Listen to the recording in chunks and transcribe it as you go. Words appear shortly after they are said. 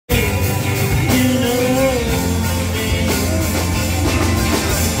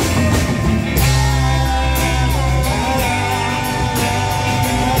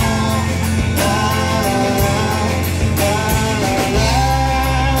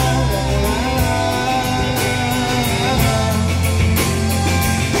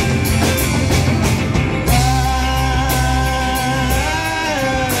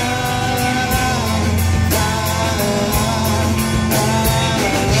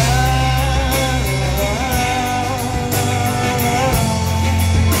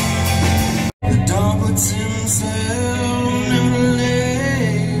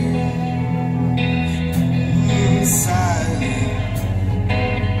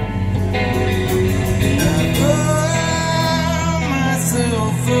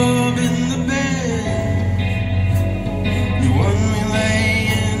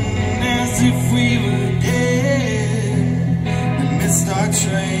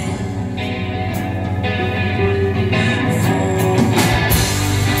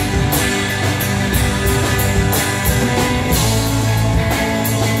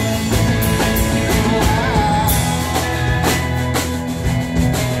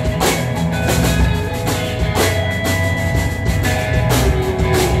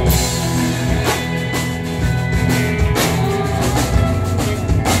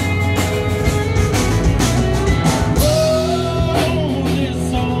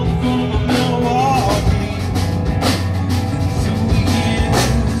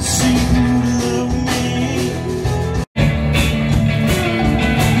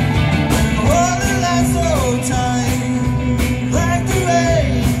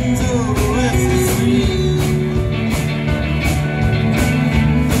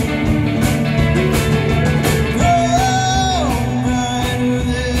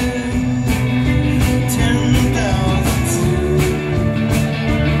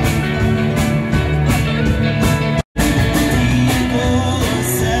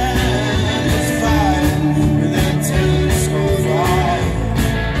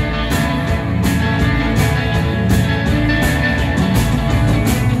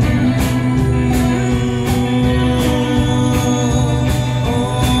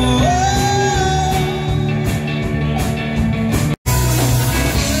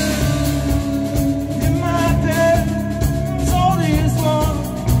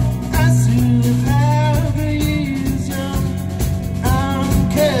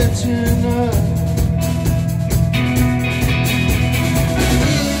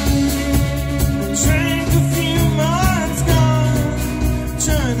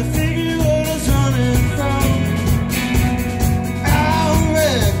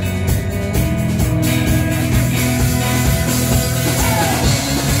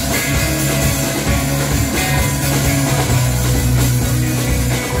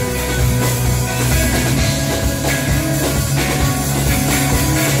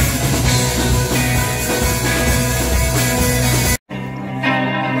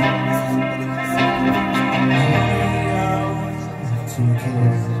take care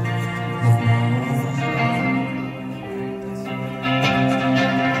of my own.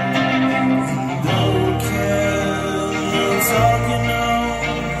 Don't care, you're talking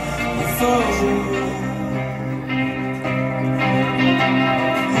on the phone.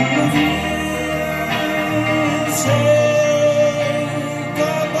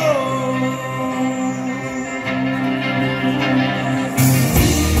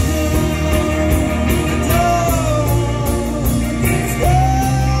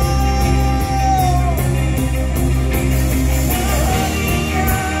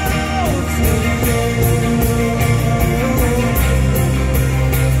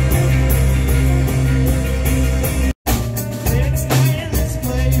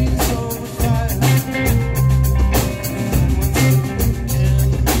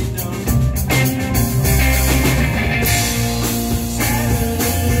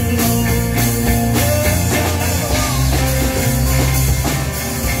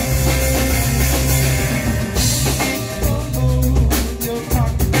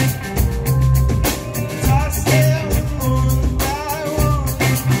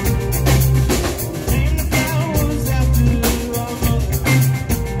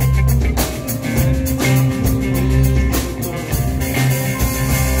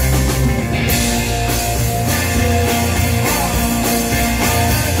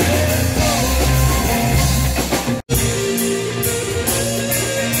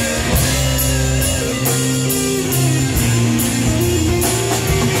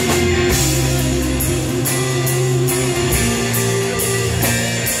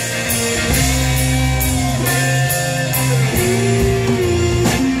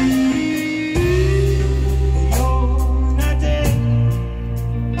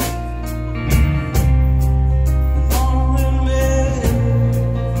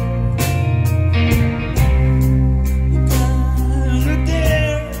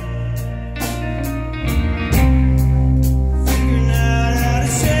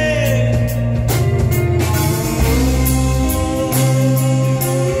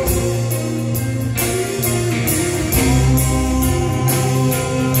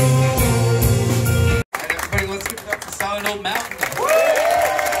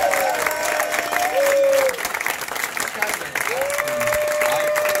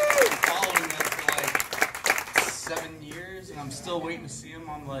 I'm still waiting to see him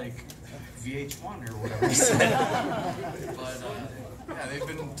on like VH1 or whatever he said. But yeah, they've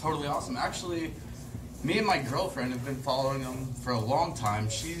been totally awesome. Actually, me and my girlfriend have been following them for a long time.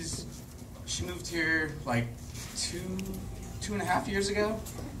 She moved here like two and a half years ago.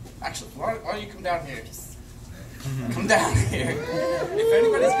 Actually, why don't you come down here? Come down here. If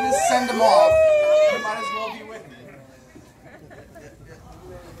anybody's gonna send them off, you might as well be with me.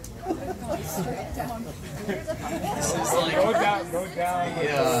 This is like go down.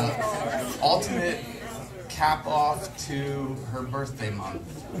 the ultimate cap off to her birthday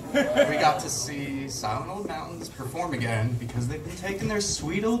month. We got to see Silent Old Mountains perform again because they've been taking their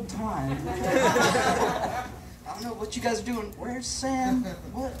sweet old time. I don't know what you guys are doing. Where's Sam?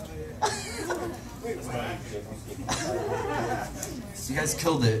 What? You guys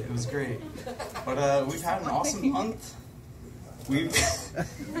killed it. It was great. But we've had an awesome month. We've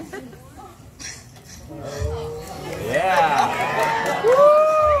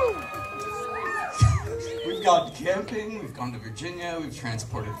We've gone camping, we've gone to Virginia, we've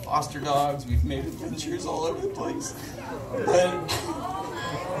transported foster dogs, we've made adventures all over the place. And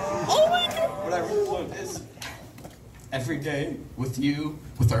oh my God! What I really want is every day with you,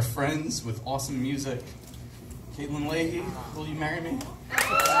 with our friends, with awesome music. Caitlin Leahy, will you marry me?